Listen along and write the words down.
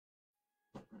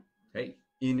Hey,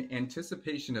 in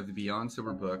anticipation of the Beyond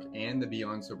Sober book and the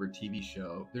Beyond Sober TV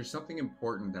show, there's something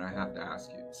important that I have to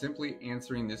ask you. Simply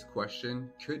answering this question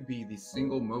could be the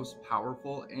single most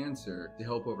powerful answer to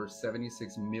help over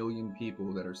 76 million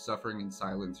people that are suffering in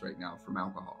silence right now from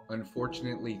alcohol.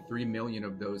 Unfortunately, 3 million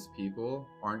of those people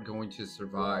aren't going to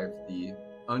survive the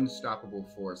unstoppable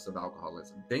force of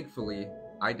alcoholism. Thankfully,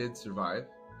 I did survive,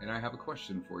 and I have a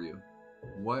question for you.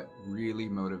 What really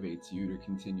motivates you to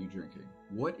continue drinking?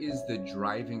 What is the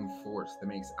driving force that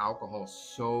makes alcohol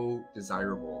so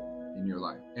desirable in your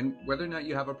life? And whether or not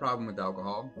you have a problem with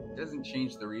alcohol doesn't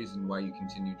change the reason why you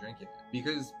continue drinking it.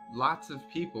 Because lots of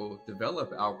people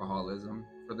develop alcoholism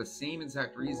for the same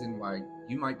exact reason why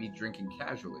you might be drinking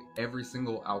casually. Every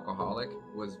single alcoholic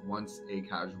was once a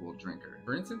casual drinker.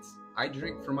 For instance, I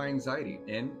drink for my anxiety,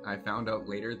 and I found out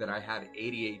later that I had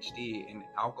ADHD and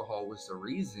alcohol was the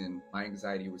reason my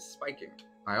anxiety was spiking.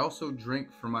 I also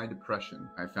drink for my depression.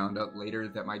 I found out later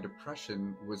that my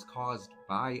depression was caused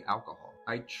by alcohol.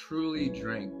 I truly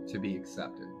drink to be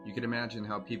accepted. You can imagine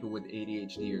how people with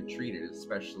ADHD are treated,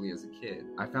 especially as a kid.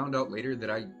 I found out later that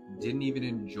I didn't even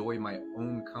enjoy my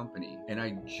own company, and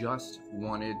I just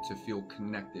wanted to feel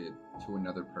connected to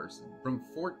another person. From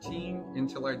 14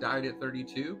 until I died at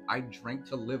 32, I drank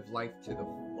to live life to the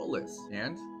fullest.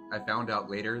 And I found out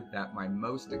later that my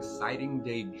most exciting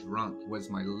day drunk was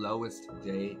my lowest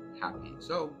day happy.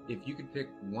 So, if you could pick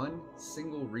one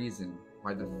single reason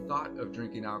why the thought of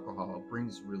drinking alcohol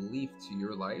brings relief to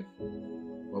your life,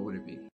 what would it be?